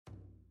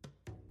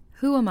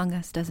Who among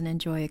us doesn't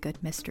enjoy a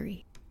good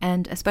mystery?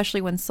 And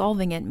especially when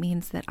solving it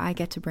means that I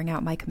get to bring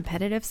out my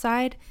competitive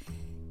side,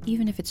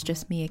 even if it's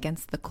just me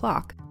against the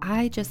clock.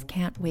 I just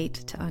can't wait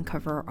to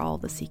uncover all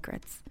the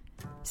secrets.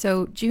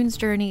 So June's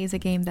Journey is a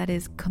game that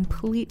is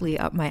completely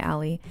up my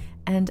alley,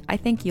 and I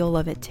think you'll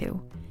love it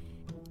too.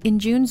 In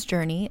June's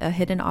Journey, a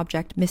hidden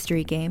object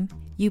mystery game,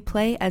 you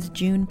play as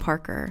June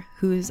Parker,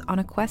 who's on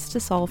a quest to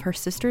solve her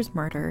sister's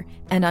murder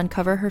and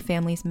uncover her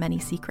family's many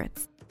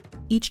secrets.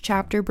 Each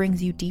chapter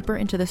brings you deeper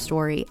into the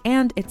story,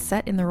 and it's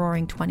set in the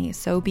Roaring '20s,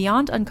 so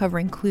beyond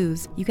uncovering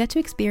clues, you get to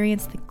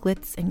experience the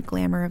glitz and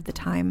glamour of the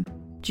time.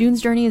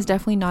 June's Journey is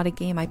definitely not a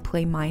game I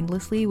play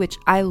mindlessly, which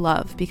I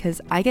love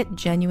because I get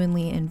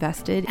genuinely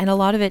invested, and a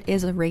lot of it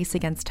is a race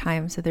against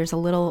time, so there's a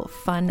little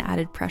fun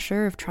added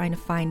pressure of trying to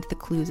find the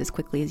clues as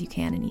quickly as you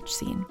can in each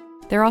scene.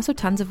 There are also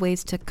tons of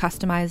ways to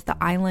customize the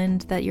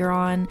island that you're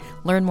on,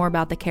 learn more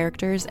about the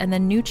characters, and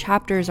then new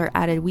chapters are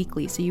added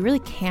weekly, so you really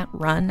can't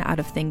run out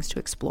of things to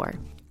explore.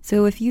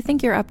 So if you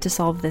think you're up to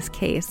solve this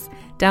case,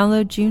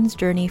 download June's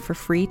Journey for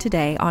free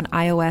today on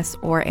iOS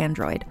or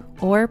Android,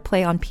 or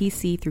play on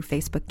PC through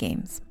Facebook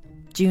Games.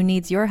 June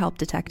needs your help,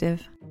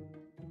 detective.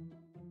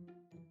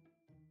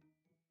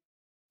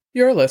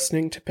 You're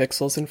listening to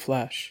Pixels and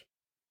Flesh,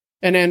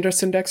 an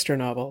Anderson Dexter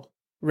novel,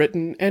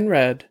 written and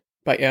read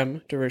by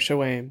M. Darusha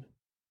Wayne.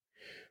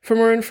 For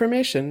more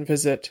information,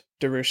 visit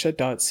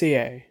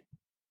darusha.ca.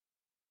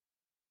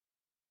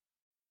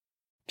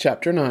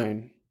 Chapter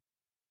 9.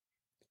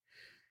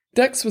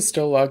 Dex was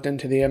still logged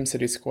into the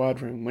M-City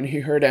squad room when he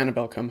heard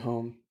Annabelle come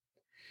home.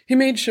 He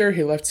made sure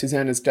he left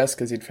Susanna's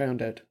desk as he'd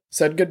found it,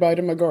 said goodbye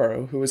to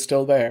Megoro, who was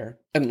still there,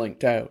 and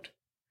linked out.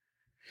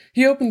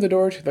 He opened the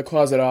door to the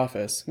closet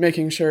office,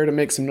 making sure to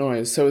make some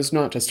noise so as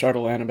not to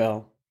startle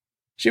Annabelle.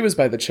 She was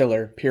by the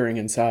chiller, peering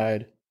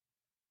inside.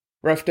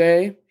 "Rough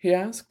day?" he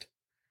asked.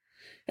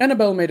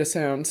 Annabelle made a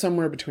sound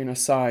somewhere between a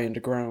sigh and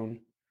a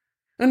groan.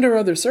 Under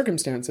other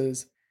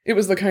circumstances, it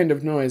was the kind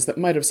of noise that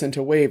might have sent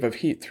a wave of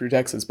heat through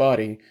Dex's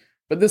body,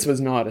 but this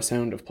was not a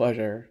sound of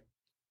pleasure.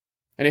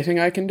 "Anything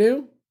I can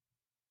do?"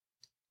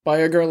 "Buy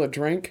a girl a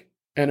drink,"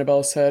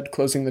 Annabelle said,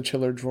 closing the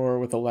chiller drawer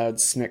with a loud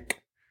snick.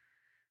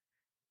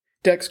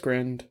 Dex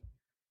grinned.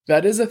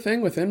 "That is a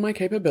thing within my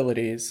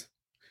capabilities.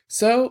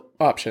 So,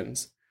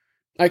 options.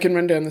 I can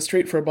run down the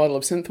street for a bottle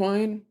of synth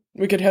wine.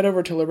 We could head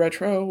over to Le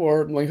Retro,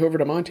 or link over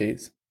to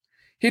Monty's."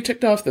 He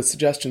ticked off the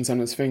suggestions on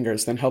his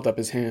fingers, then held up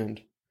his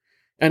hand.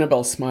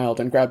 Annabelle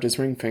smiled and grabbed his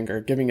ring finger,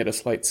 giving it a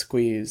slight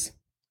squeeze.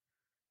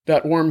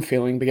 That warm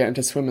feeling began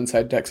to swim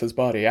inside Dex's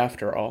body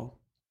after all.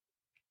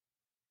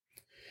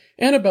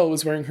 Annabelle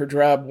was wearing her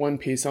drab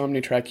one-piece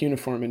Omnitrack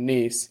uniform in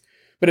Nice,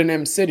 but in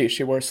M-City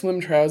she wore slim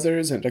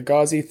trousers and a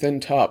gauzy thin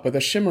top with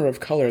a shimmer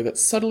of color that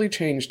subtly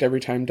changed every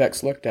time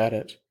Dex looked at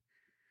it.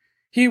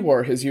 He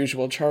wore his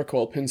usual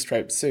charcoal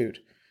pinstripe suit,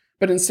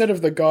 but instead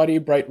of the gaudy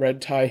bright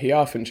red tie he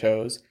often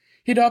chose,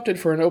 he'd opted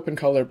for an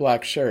open-collar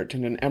black shirt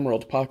and an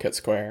emerald pocket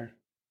square.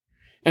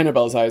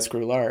 Annabelle's eyes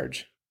grew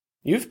large.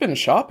 "You've been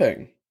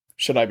shopping.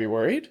 Should I be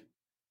worried?"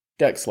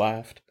 Dex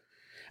laughed.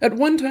 At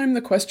one time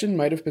the question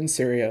might have been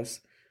serious,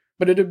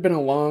 but it had been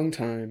a long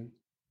time.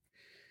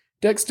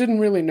 Dex didn't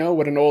really know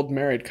what an old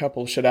married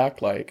couple should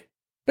act like,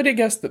 but he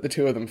guessed that the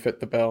two of them fit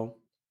the bill.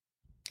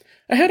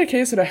 "I had a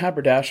case at a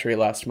haberdashery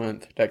last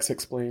month," Dex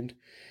explained,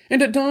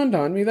 "and it dawned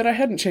on me that I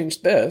hadn't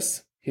changed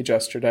this," he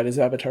gestured at his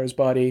avatar's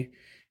body,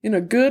 "in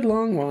a good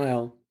long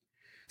while.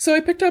 So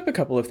I picked up a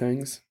couple of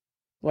things.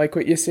 Like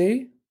what you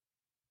see?"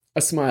 A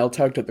smile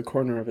tugged at the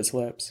corner of his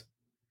lips.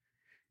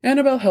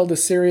 Annabelle held a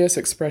serious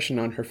expression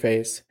on her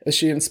face as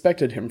she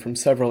inspected him from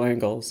several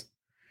angles.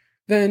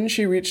 Then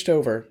she reached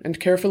over and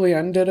carefully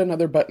undid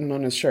another button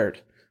on his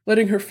shirt,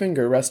 letting her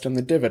finger rest on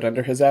the divot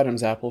under his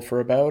Adam's apple for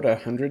about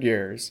 100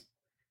 years.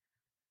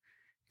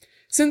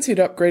 Since he'd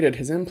upgraded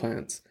his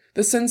implants,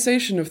 the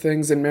sensation of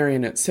things in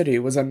Marionette City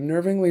was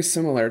unnervingly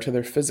similar to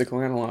their physical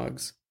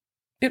analogs.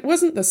 It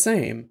wasn't the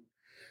same,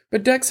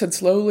 but Dex had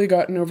slowly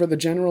gotten over the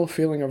general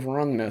feeling of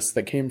wrongness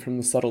that came from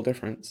the subtle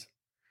difference.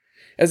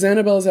 As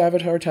Annabelle's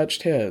avatar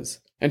touched his,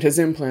 and his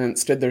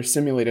implants did their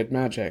simulated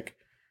magic,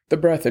 the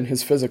breath in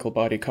his physical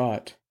body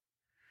caught.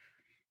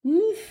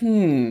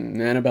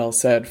 Annabelle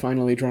said,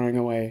 finally drawing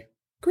away.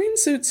 "Green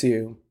suits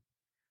you."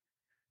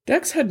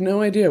 Dex had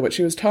no idea what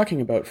she was talking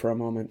about for a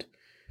moment.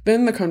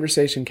 Then the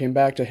conversation came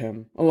back to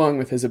him, along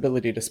with his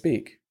ability to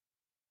speak.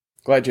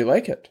 "Glad you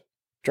like it.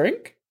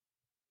 Drink?"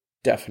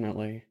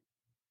 "Definitely."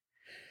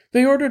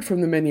 They ordered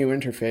from the menu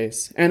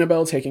interface,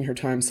 Annabelle taking her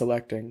time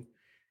selecting.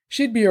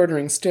 She'd be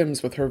ordering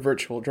stims with her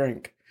virtual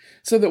drink,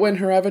 so that when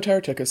her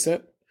avatar took a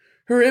sip,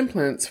 her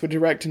implants would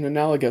direct an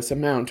analogous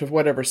amount of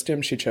whatever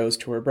stim she chose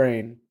to her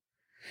brain.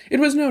 It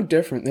was no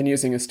different than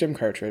using a stim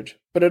cartridge,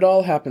 but it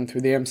all happened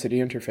through the M-City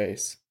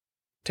interface.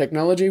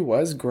 Technology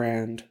was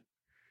grand.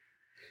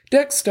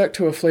 Dex stuck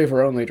to a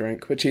flavor-only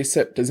drink, which he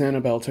sipped as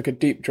Annabelle took a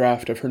deep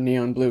draught of her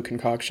neon blue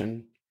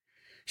concoction.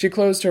 She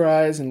closed her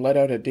eyes and let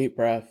out a deep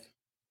breath.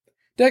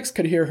 Dex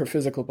could hear her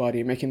physical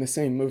body making the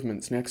same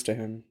movements next to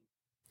him.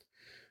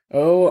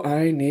 "Oh,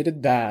 I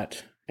needed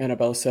that,"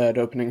 Annabelle said,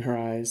 opening her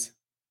eyes.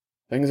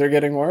 Things are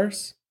getting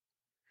worse?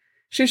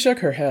 She shook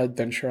her head,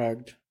 then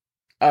shrugged.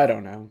 I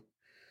don't know.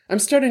 I'm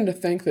starting to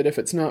think that if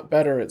it's not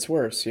better, it's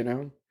worse, you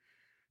know?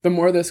 The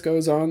more this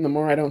goes on, the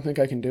more I don't think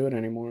I can do it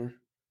anymore.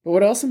 But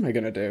what else am I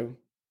going to do?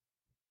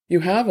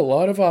 You have a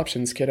lot of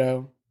options,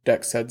 kiddo,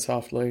 Dex said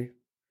softly.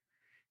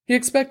 He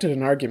expected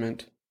an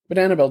argument, but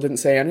Annabelle didn't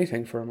say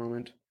anything for a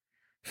moment.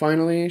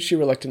 Finally, she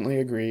reluctantly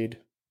agreed.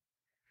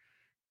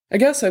 I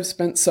guess I've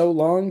spent so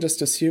long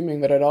just assuming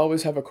that I'd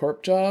always have a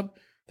corp job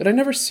that I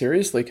never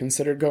seriously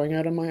considered going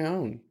out on my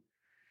own.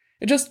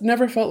 It just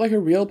never felt like a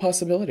real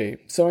possibility,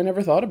 so I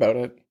never thought about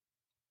it.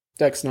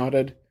 Dex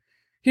nodded.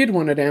 He'd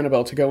wanted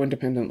Annabelle to go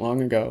independent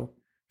long ago.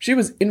 She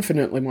was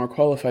infinitely more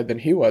qualified than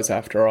he was,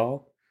 after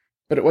all.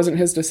 But it wasn't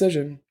his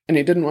decision, and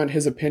he didn't want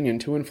his opinion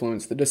to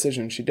influence the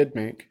decision she did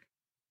make.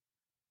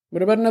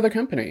 What about another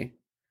company?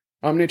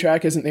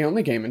 Omnitrack isn't the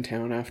only game in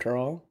town, after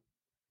all.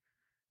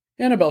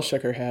 Annabelle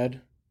shook her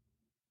head.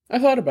 I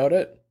thought about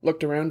it,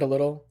 looked around a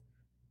little.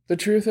 The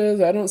truth is,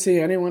 I don't see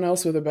anyone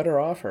else with a better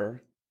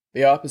offer.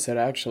 The opposite,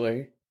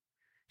 actually.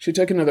 She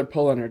took another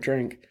pull on her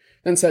drink,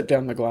 then set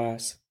down the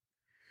glass.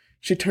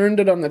 She turned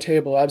it on the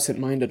table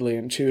absent-mindedly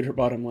and chewed her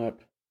bottom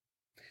lip.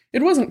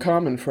 It wasn't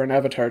common for an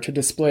avatar to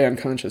display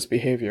unconscious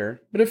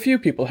behavior, but a few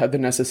people had the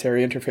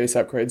necessary interface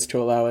upgrades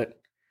to allow it.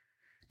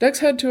 Dex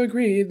had to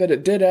agree that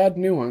it did add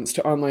nuance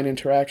to online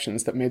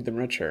interactions that made them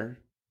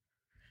richer.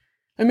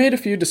 I made a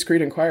few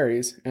discreet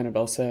inquiries,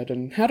 Annabelle said,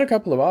 and had a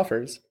couple of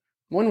offers.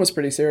 One was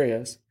pretty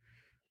serious.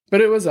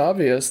 But it was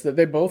obvious that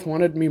they both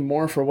wanted me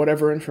more for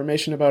whatever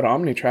information about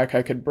Omnitrack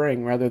I could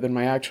bring rather than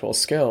my actual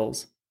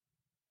skills.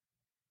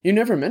 You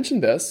never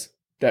mentioned this,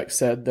 Dex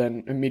said,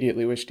 then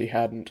immediately wished he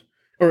hadn't,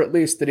 or at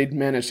least that he'd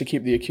managed to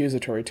keep the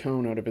accusatory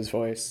tone out of his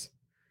voice.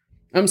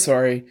 I'm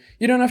sorry,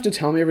 you don't have to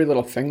tell me every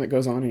little thing that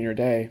goes on in your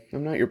day.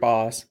 I'm not your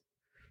boss.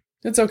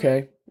 It's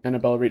okay,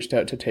 Annabelle reached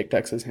out to take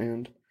Dex's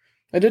hand.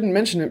 I didn't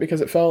mention it because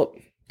it felt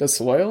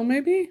disloyal,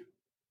 maybe?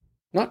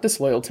 Not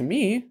disloyal to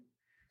me.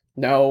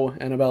 No,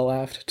 Annabelle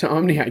laughed. To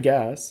Omni, I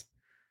guess.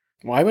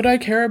 Why would I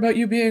care about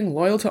you being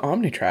loyal to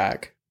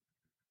Omnitrack?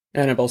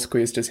 Annabelle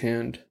squeezed his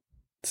hand.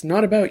 It's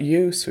not about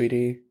you,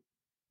 sweetie.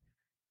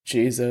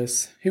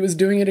 Jesus, he was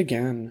doing it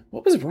again.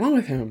 What was wrong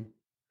with him?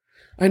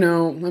 I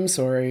know, I'm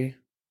sorry.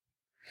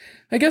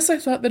 I guess I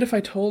thought that if I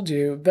told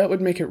you, that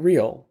would make it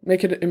real,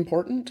 make it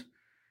important.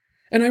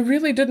 And I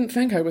really didn't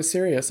think I was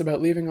serious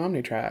about leaving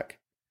Omnitrack.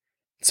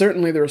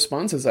 Certainly the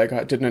responses I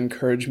got didn't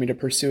encourage me to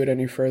pursue it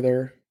any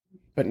further.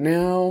 But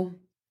now...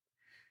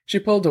 She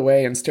pulled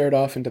away and stared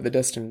off into the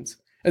distance,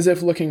 as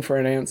if looking for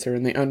an answer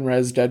in the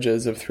unresed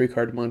edges of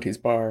Three-Card Monty's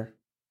bar.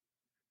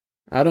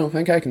 I don't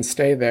think I can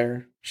stay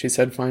there, she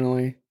said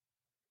finally.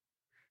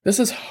 This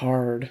is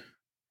hard.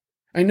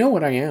 I know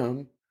what I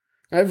am.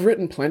 I've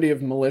written plenty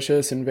of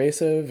malicious,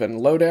 invasive,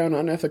 and low-down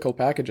unethical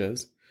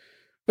packages,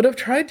 but I've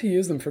tried to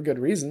use them for good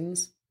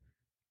reasons.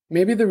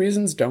 Maybe the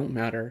reasons don't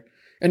matter,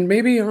 and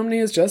maybe Omni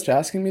is just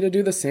asking me to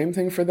do the same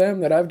thing for them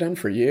that I've done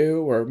for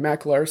you, or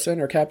Mac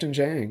Larson, or Captain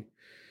Jang.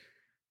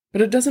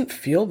 But it doesn't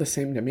feel the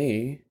same to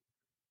me.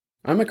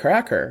 I'm a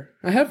cracker.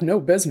 I have no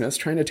business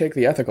trying to take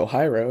the ethical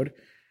high road,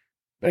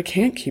 but I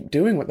can't keep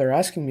doing what they're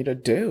asking me to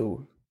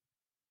do.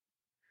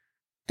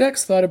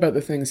 Dex thought about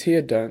the things he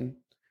had done,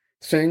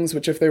 things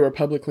which, if they were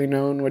publicly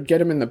known, would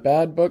get him in the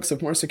bad books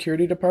of more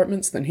security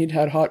departments than he'd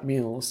had hot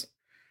meals.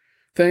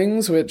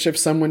 Things which, if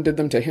someone did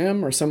them to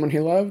him or someone he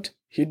loved,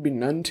 he'd be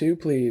none too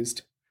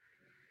pleased.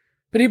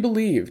 But he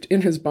believed,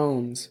 in his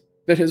bones,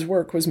 that his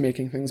work was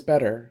making things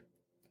better.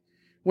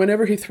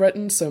 Whenever he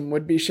threatened some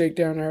would-be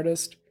shakedown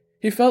artist,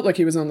 he felt like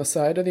he was on the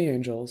side of the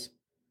angels.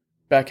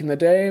 Back in the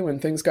day, when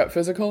things got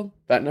physical,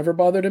 that never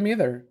bothered him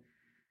either.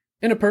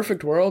 In a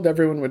perfect world,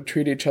 everyone would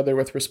treat each other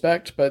with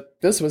respect, but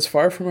this was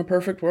far from a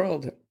perfect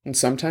world, and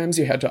sometimes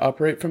you had to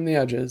operate from the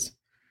edges.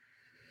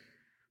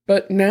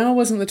 But now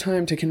wasn't the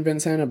time to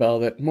convince Annabelle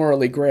that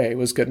morally gray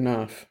was good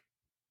enough.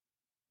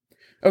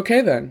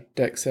 Okay then,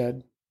 Dex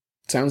said.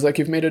 Sounds like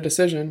you've made a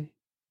decision.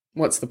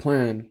 What's the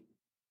plan?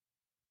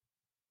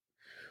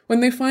 When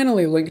they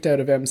finally linked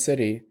out of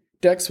M-City,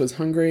 Dex was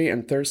hungry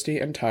and thirsty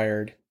and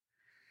tired.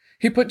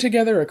 He put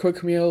together a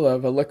quick meal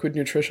of a liquid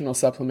nutritional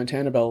supplement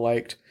Annabelle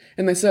liked,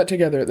 and they sat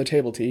together at the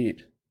table to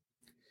eat.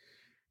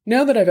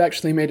 Now that I've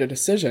actually made a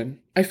decision,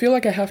 I feel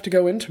like I have to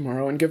go in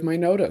tomorrow and give my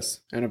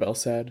notice, Annabelle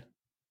said.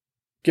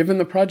 Given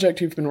the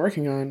project you've been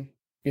working on,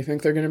 you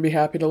think they're going to be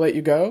happy to let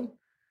you go?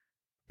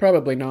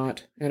 Probably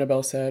not,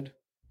 Annabelle said.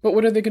 But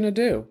what are they going to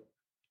do?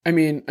 I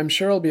mean, I'm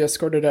sure I'll be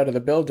escorted out of the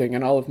building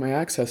and all of my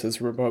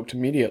accesses revoked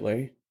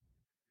immediately.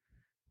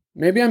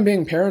 Maybe I'm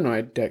being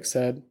paranoid, Dex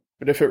said,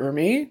 but if it were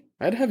me,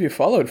 I'd have you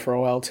followed for a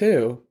while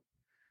too.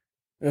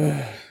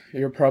 Ugh,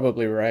 you're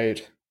probably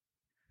right.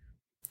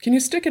 Can you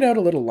stick it out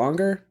a little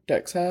longer?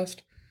 Dex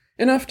asked.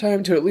 Enough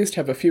time to at least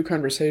have a few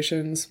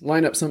conversations,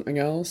 line up something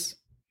else.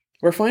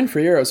 We're fine for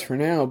Euros for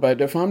now,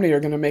 but if Omni are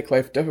going to make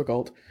life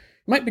difficult, it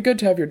might be good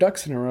to have your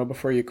ducks in a row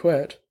before you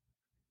quit.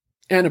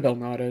 Annabelle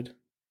nodded.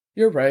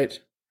 You're right.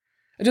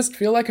 I just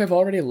feel like I've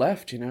already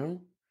left, you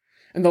know?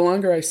 And the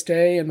longer I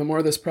stay and the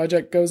more this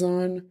project goes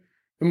on,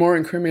 the more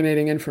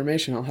incriminating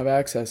information I'll have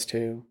access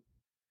to.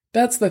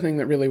 That's the thing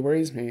that really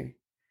worries me.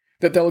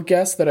 That they'll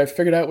guess that I've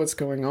figured out what's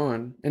going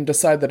on and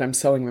decide that I'm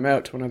selling them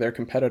out to one of their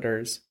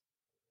competitors.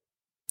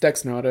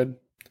 Dex nodded.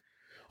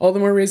 All the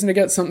more reason to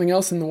get something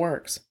else in the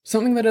works.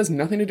 Something that has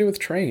nothing to do with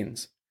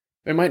trains.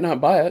 They might not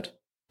buy it,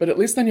 but at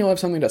least then you'll have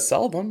something to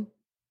sell them.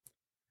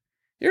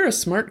 You're a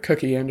smart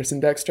cookie,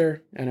 Anderson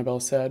Dexter, Annabelle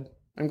said.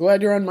 I'm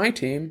glad you're on my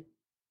team.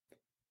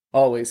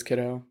 Always,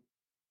 kiddo.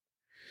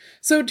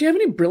 So, do you have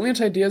any brilliant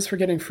ideas for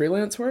getting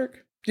freelance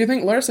work? Do you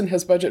think Larson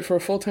has budget for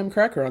a full-time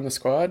cracker on the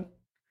squad?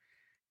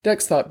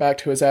 Dex thought back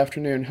to his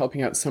afternoon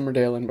helping out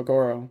Summerdale and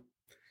Bagoro.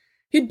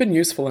 He'd been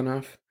useful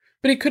enough,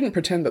 but he couldn't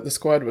pretend that the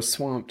squad was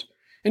swamped,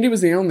 and he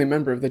was the only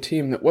member of the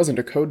team that wasn't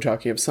a code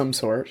jockey of some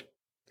sort.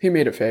 He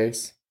made a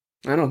face.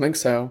 I don't think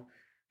so.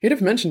 He'd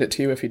have mentioned it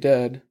to you if he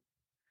did.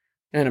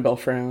 Annabelle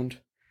frowned.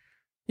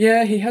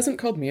 Yeah, he hasn't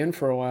called me in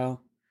for a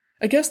while.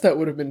 I guess that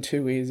would have been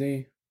too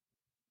easy.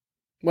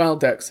 Well,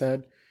 Dex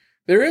said,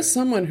 there is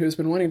someone who's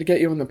been wanting to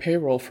get you on the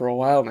payroll for a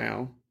while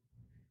now.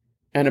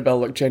 Annabelle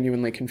looked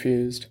genuinely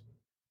confused.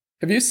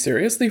 Have you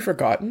seriously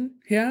forgotten?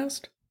 He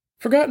asked.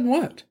 Forgotten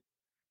what?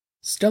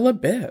 Stella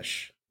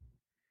Bish.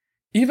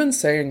 Even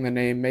saying the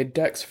name made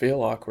Dex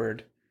feel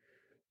awkward.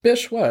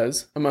 Bish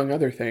was, among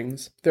other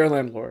things, their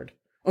landlord,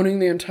 owning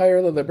the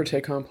entire La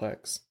Liberté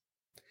complex.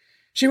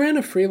 She ran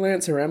a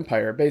freelancer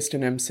empire based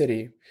in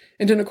M-City,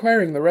 and in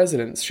acquiring the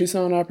residents, she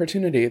saw an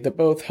opportunity that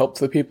both helped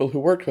the people who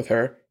worked with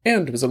her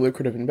and was a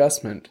lucrative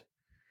investment.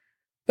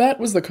 That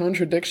was the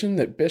contradiction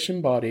that Bish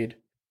embodied.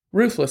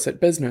 Ruthless at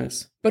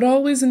business, but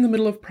always in the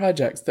middle of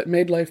projects that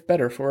made life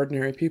better for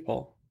ordinary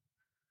people.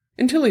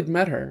 Until he'd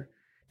met her,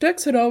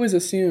 Dex had always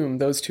assumed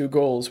those two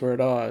goals were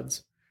at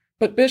odds,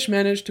 but Bish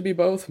managed to be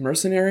both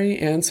mercenary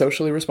and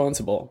socially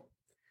responsible.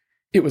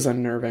 It was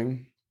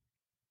unnerving.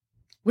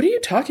 What are you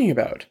talking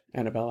about?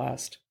 Annabelle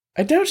asked.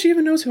 I doubt she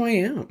even knows who I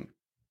am.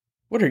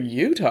 What are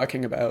you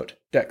talking about?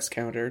 Dex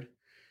countered.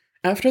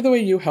 After the way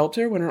you helped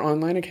her when her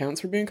online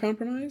accounts were being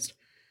compromised?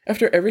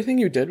 After everything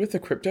you did with the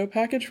crypto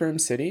package for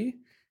M-City?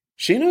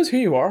 She knows who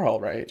you are,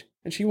 all right,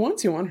 and she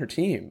wants you on her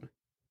team.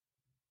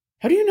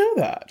 How do you know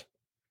that?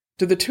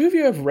 Do the two of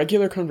you have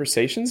regular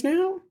conversations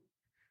now?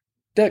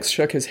 Dex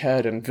shook his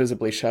head and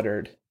visibly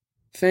shuddered.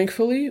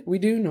 Thankfully, we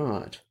do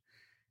not.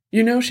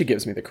 You know she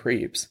gives me the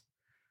creeps.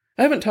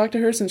 I haven't talked to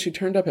her since she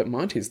turned up at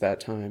Monty's that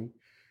time.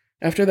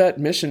 After that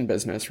mission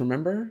business,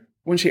 remember?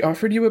 When she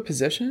offered you a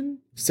position?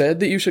 Said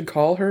that you should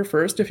call her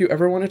first if you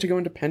ever wanted to go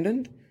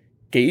independent?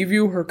 Gave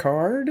you her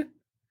card?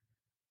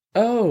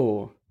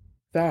 Oh,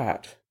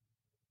 that.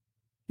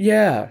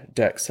 Yeah,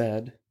 Dex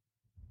said.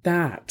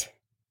 That.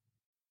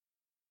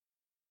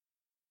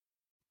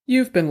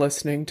 You've been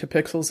listening to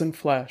Pixels and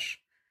Flesh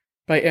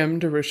by M.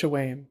 Darusha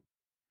Wayne.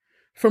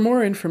 For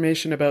more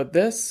information about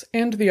this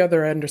and the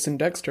other Anderson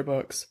Dexter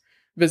books,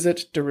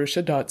 visit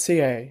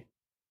darusha.ca.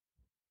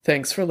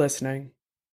 Thanks for listening.